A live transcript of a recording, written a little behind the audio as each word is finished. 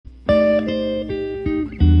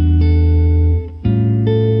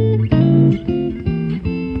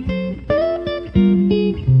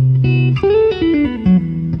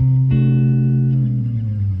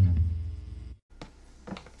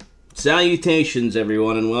Salutations,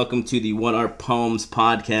 everyone, and welcome to the What Are Poems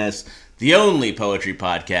podcast, the only poetry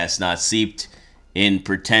podcast not steeped in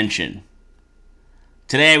pretension.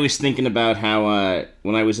 Today I was thinking about how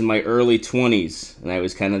when I was in my early 20s, and I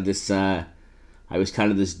was kind of this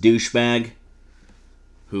douchebag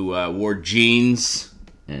who wore jeans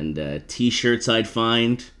and t-shirts I'd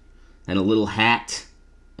find, and a little hat,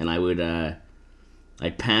 and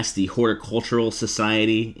I'd pass the Horticultural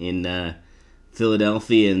Society in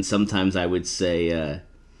Philadelphia, and sometimes I would say,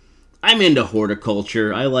 I'm into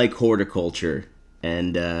horticulture, I like horticulture,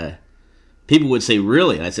 and people would say,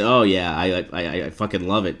 really? And I'd say, oh yeah, I fucking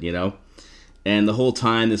love it, you know? And the whole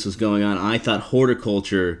time this was going on, I thought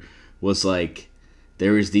horticulture was like,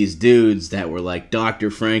 there was these dudes that were like Dr.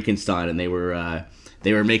 Frankenstein, and they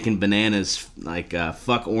were making bananas like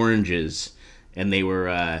fuck oranges, and they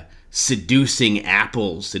were seducing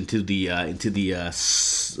apples into the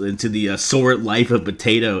sordid life of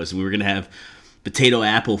potatoes, and we were gonna have potato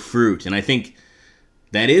apple fruit. And I think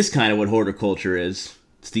that is kind of what horticulture is.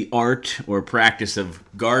 It's the art or practice of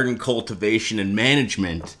garden cultivation and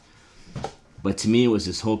management. But to me, it was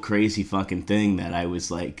this whole crazy fucking thing that I was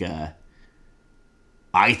like,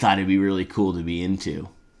 I thought it'd be really cool to be into,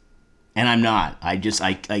 and I'm not. I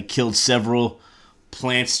killed several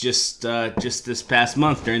plants just this past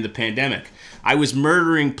month during the pandemic. I was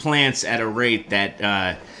murdering plants at a rate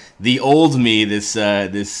that the old me, this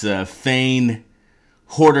vain,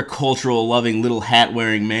 horticultural loving little hat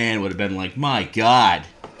wearing man, would have been like, my God,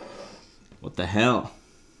 what the hell?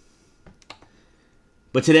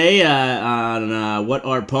 But today on What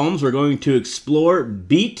Are Poems, we're going to explore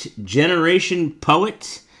Beat Generation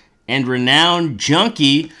poet and renowned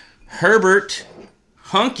junkie Herbert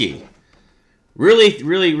Huncke.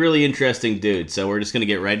 Really interesting dude. So we're just going to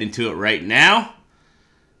get right into it right now.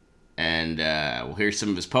 And we'll hear some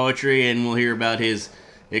of his poetry, and we'll hear about his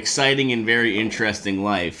exciting and very interesting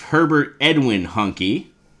life. Herbert Edwin Huncke,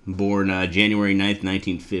 born January 9th,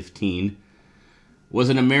 1915, was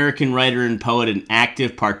an American writer and poet, an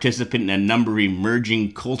active participant in a number of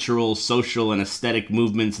emerging cultural, social, and aesthetic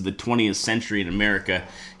movements of the 20th century in America.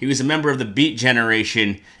 He was a member of the Beat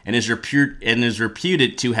Generation and is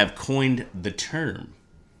reputed to have coined the term.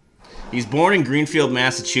 He's born in Greenfield,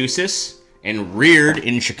 Massachusetts, and reared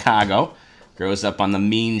in Chicago. Grows up on the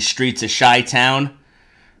mean streets of Chi-Town.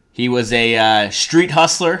 He was a street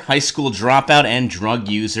hustler, high school dropout, and drug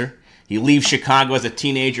user. He leaves Chicago as a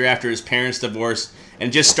teenager after his parents' divorce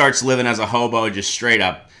and just starts living as a hobo, just straight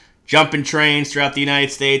up. Jumping trains throughout the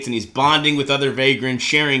United States, and he's bonding with other vagrants,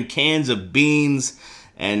 sharing cans of beans,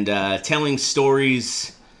 and telling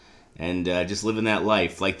stories, and just living that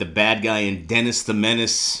life. Like the bad guy in Dennis the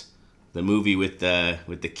Menace, the movie with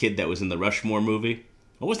the kid that was in the Rushmore movie.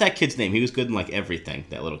 What was that kid's name? He was good in like everything,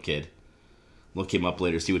 that little kid. Look him up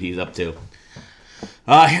later, see what he's up to.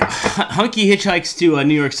 Huncke hitchhikes to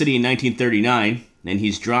New York City in 1939, and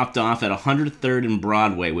he's dropped off at 103rd and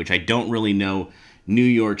Broadway, which I don't really know New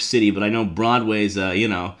York City, but I know Broadway's,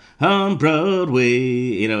 on Broadway,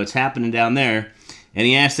 it's happening down there. And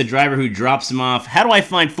he asks the driver who drops him off, how do I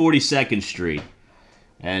find 42nd Street?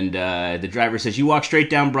 And the driver says, you walk straight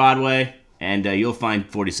down Broadway, and you'll find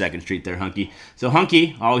 42nd Street there, Huncke. So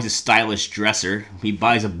Huncke, always a stylish dresser, he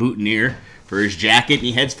buys a boutonniere for his jacket, and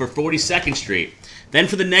he heads for 42nd Street. Then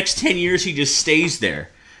for the next 10 years, he just stays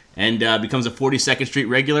there and becomes a 42nd Street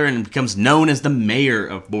regular and becomes known as the mayor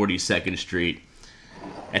of 42nd Street.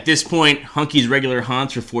 At this point, Huncke's regular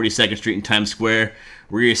haunts are 42nd Street and Times Square,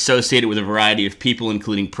 where he associated with a variety of people,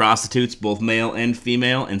 including prostitutes, both male and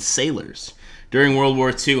female, and sailors. During World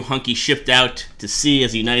War II, Huncke shipped out to sea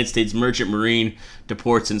as a United States merchant marine to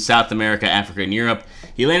ports in South America, Africa, and Europe.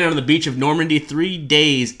 He landed on the beach of Normandy 3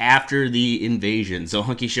 days after the invasion. So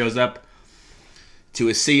Huncke shows up to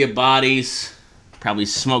a sea of bodies, probably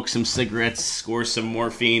smokes some cigarettes, scores some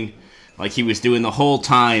morphine, like he was doing the whole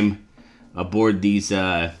time aboard these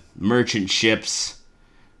merchant ships,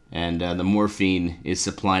 and the morphine is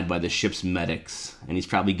supplied by the ship's medics, and he's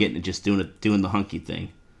probably getting it just doing the Huncke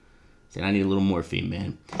thing. Saying, I need a little morphine,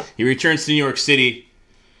 man. He returns to New York City,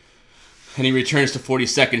 and he returns to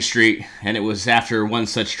 42nd Street, and it was after one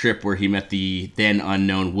such trip where he met the then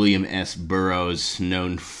unknown William S. Burroughs,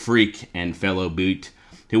 known freak and fellow boot,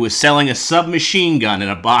 who was selling a submachine gun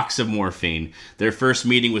and a box of morphine. Their first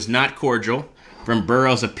meeting was not cordial. From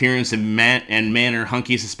Burroughs' appearance and manner,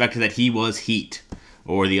 Huncke suspected that he was Heat,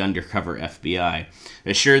 or the undercover FBI.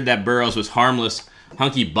 Assured that Burroughs was harmless,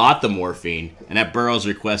 Huncke bought the morphine, and at Burroughs'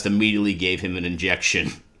 request immediately gave him an injection.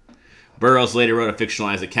 Burroughs later wrote a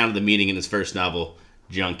fictionalized account of the meeting in his first novel,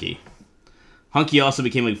 Junkie. Huncke also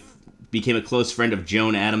became a close friend of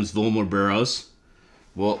Joan Adams' Wilmer Burroughs,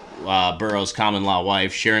 Burroughs' common-law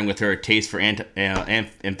wife, sharing with her a taste for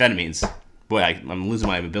amphetamines. Boy, I'm losing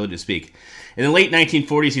my ability to speak. In the late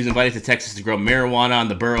 1940s, he was invited to Texas to grow marijuana on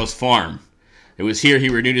the Burroughs farm. It was here he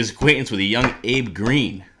renewed his acquaintance with a young Abe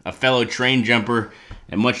Green, a fellow train jumper,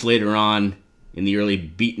 and much later on, in the early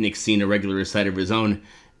beatnik scene, a regular reciter of his own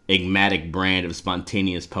enigmatic brand of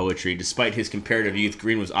spontaneous poetry. Despite his comparative youth,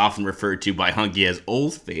 Green was often referred to by Huncke as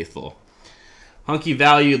Old Faithful. Huncke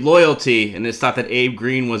valued loyalty, and it's thought that Abe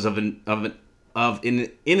Green was of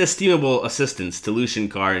an inestimable assistance to Lucian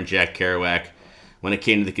Carr and Jack Kerouac when it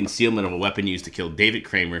came to the concealment of a weapon used to kill David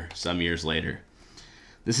Kramer some years later.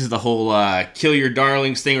 This is the whole kill your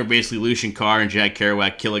darlings thing, where basically Lucian Carr and Jack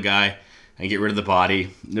Kerouac kill a guy and get rid of the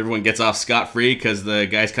body. Everyone gets off scot-free because the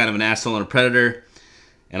guy's kind of an asshole and a predator.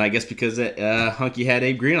 And I guess because Huncke had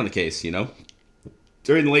Abe Green on the case, you know.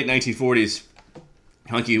 During the late 1940s,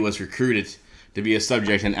 Huncke was recruited to be a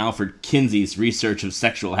subject in Alfred Kinsey's research of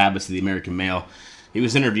sexual habits of the American male. He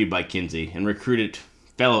was interviewed by Kinsey and recruited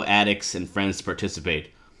fellow addicts and friends to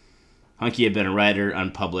participate. Huncke had been a writer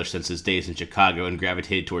unpublished since his days in Chicago and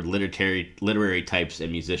gravitated toward literary types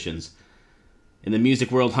and musicians. In the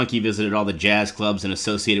music world, Huncke visited all the jazz clubs and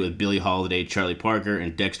associated with Billie Holiday, Charlie Parker,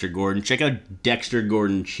 and Dexter Gordon. Check out Dexter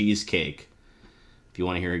Gordon Cheesecake if you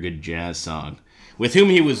want to hear a good jazz song. With whom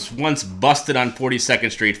he was once busted on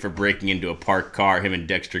 42nd Street for breaking into a parked car, him and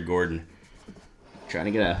Dexter Gordon. Trying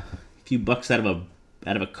to get a few bucks out of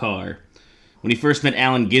a car. When he first met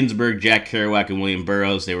Allen Ginsberg, Jack Kerouac, and William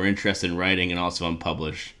Burroughs, they were interested in writing and also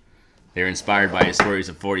unpublished. They were inspired by his stories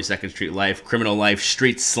of 42nd Street life, criminal life,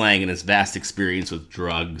 street slang, and his vast experience with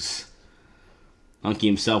drugs. Huncke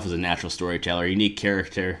himself was a natural storyteller, a unique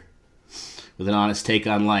character with an honest take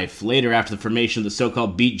on life. Later, after the formation of the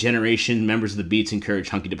so-called Beat Generation, members of the Beats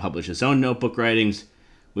encouraged Huncke to publish his own notebook writings,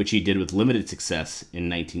 which he did with limited success in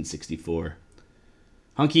 1964.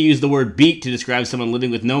 Huncke used the word beat to describe someone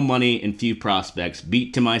living with no money and few prospects.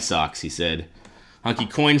 Beat to my socks, he said.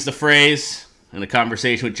 Huncke coins the phrase in a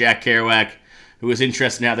conversation with Jack Kerouac, who was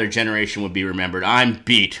interested in how their generation would be remembered. I'm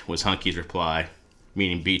beat, was Huncke's reply,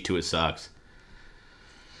 meaning beat to his socks.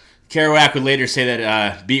 Kerouac would later say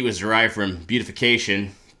that beat was derived from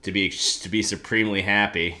beautification, to be supremely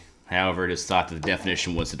happy. However, it is thought that the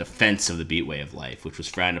definition was a defense of the beat way of life, which was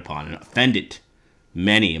frowned upon and offended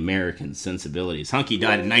many American sensibilities. Huncke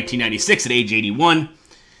died in 1996 at age 81.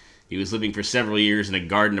 He was living for several years in a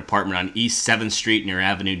garden apartment on East 7th Street near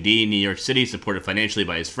Avenue D in New York City, supported financially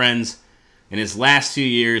by his friends. In his last few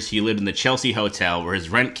years, he lived in the Chelsea Hotel, where his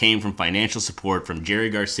rent came from financial support from Jerry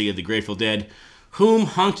Garcia of the Grateful Dead, whom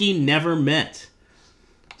Huncke never met.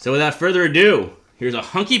 So without further ado, here's a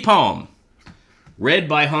Huncke poem, read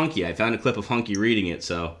by Huncke. I found a clip of Huncke reading it,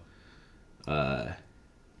 so,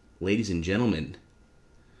 ladies and gentlemen,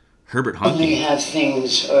 Herbert Huncke. Only have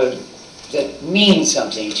things that mean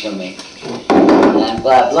something to me, and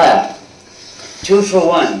blah blah. 2 for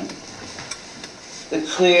 1. The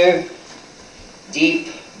clear, deep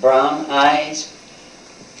brown eyes,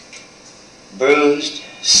 bruised,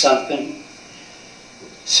 sunken,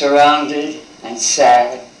 surrounded and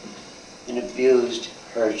sad in abused,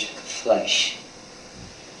 hurt flesh.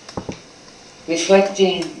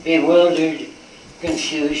 Reflecting bewildered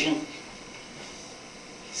confusion,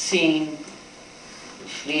 seeing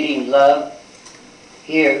fleeting love,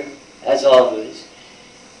 here, as always,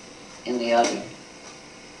 in the other,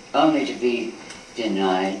 only to be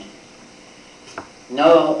denied.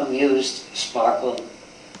 No amused sparkle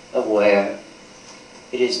of where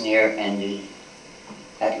it is near ended,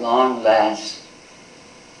 at long last,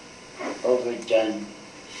 overdone,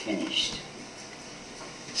 finished.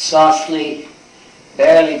 Softly,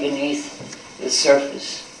 barely beneath the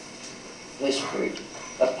surface, whispered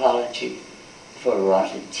apology for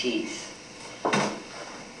rotted teeth,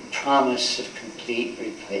 promise of complete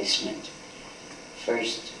replacement,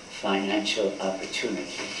 first financial opportunity.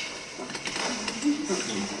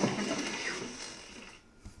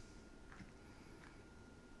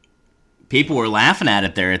 People were laughing at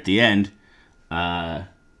it there at the end.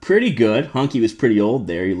 Pretty good. Huncke was pretty old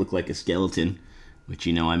there. He looked like a skeleton, which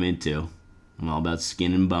you know I'm into. I'm all about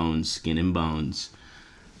skin and bones, skin and bones.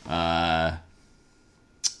 Yeah,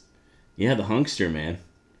 the Hunkster, man.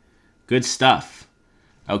 Good stuff.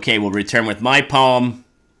 Okay, we'll return with my poem,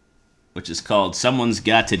 which is called Someone's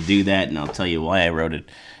Got to Do That, and I'll tell you why I wrote it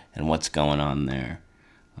and what's going on there.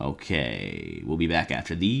 Okay, we'll be back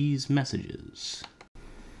after these messages.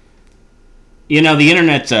 You know, the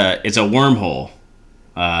internet's it's a wormhole.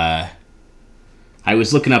 I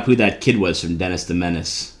was looking up who that kid was from Dennis the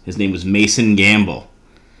Menace. His name was Mason Gamble.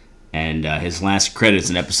 And his last credit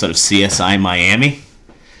is an episode of CSI Miami.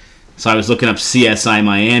 So I was looking up CSI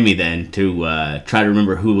Miami then to try to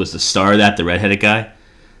remember who was the star of that, the redheaded guy.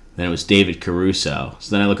 Then it was David Caruso. So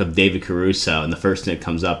then I look up David Caruso, and the first thing that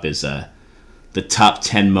comes up is the top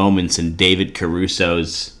 10 moments in David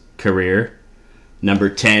Caruso's career. Number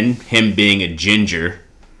 10, him being a ginger.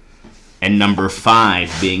 And number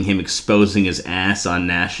 5 being him exposing his ass on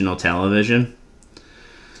national television.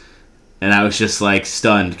 And I was just like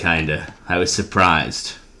stunned, kinda. I was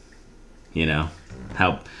surprised. You know,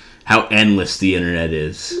 how endless the internet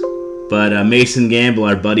is. But Mason Gamble,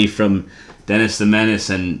 our buddy from Dennis the Menace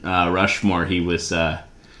and Rushmore, he's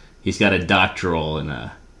got a doctoral in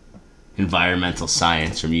environmental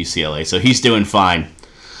science from UCLA, so he's doing fine.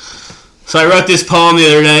 So I wrote this poem the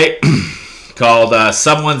other day called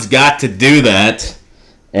Someone's Got to Do That,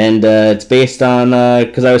 and it's based on,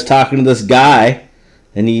 because I was talking to this guy,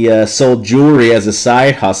 and he sold jewelry as a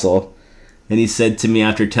side hustle, and he said to me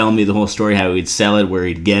after telling me the whole story how he'd sell it, where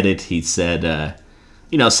he'd get it, he said,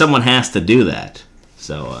 someone has to do that.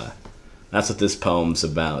 So that's what this poem's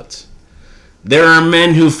about. There are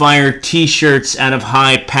men who fire T-shirts out of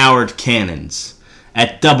high-powered cannons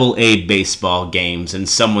at double-A baseball games, and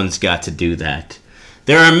someone's got to do that.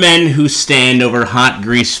 There are men who stand over hot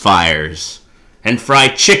grease fires and fry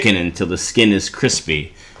chicken until the skin is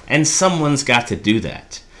crispy, and someone's got to do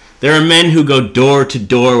that. There are men who go door to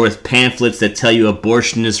door with pamphlets that tell you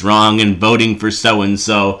abortion is wrong and voting for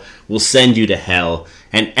so-and-so will send you to hell,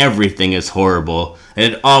 and everything is horrible,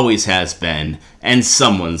 and it always has been, and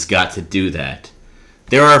someone's got to do that.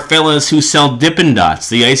 There are fellas who sell Dippin' Dots,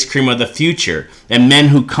 the ice cream of the future, and men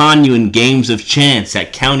who con you in games of chance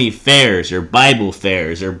at county fairs or Bible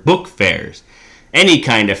fairs or book fairs. Any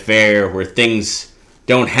kind of fair where things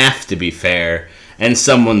don't have to be fair, and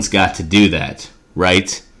someone's got to do that,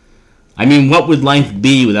 right? I mean, what would life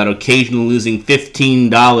be without occasionally losing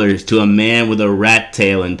 $15 to a man with a rat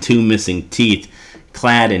tail and 2 missing teeth,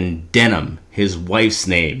 clad in denim, his wife's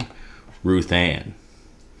name, Ruth Ann.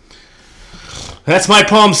 That's my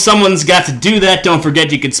poem, Someone's Got to Do That. Don't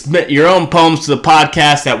forget you can submit your own poems to the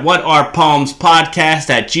podcast at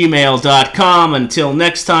whatarepoemspodcast@gmail.com. Until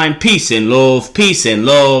next time, peace and love,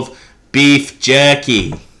 Beef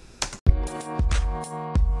Jerky.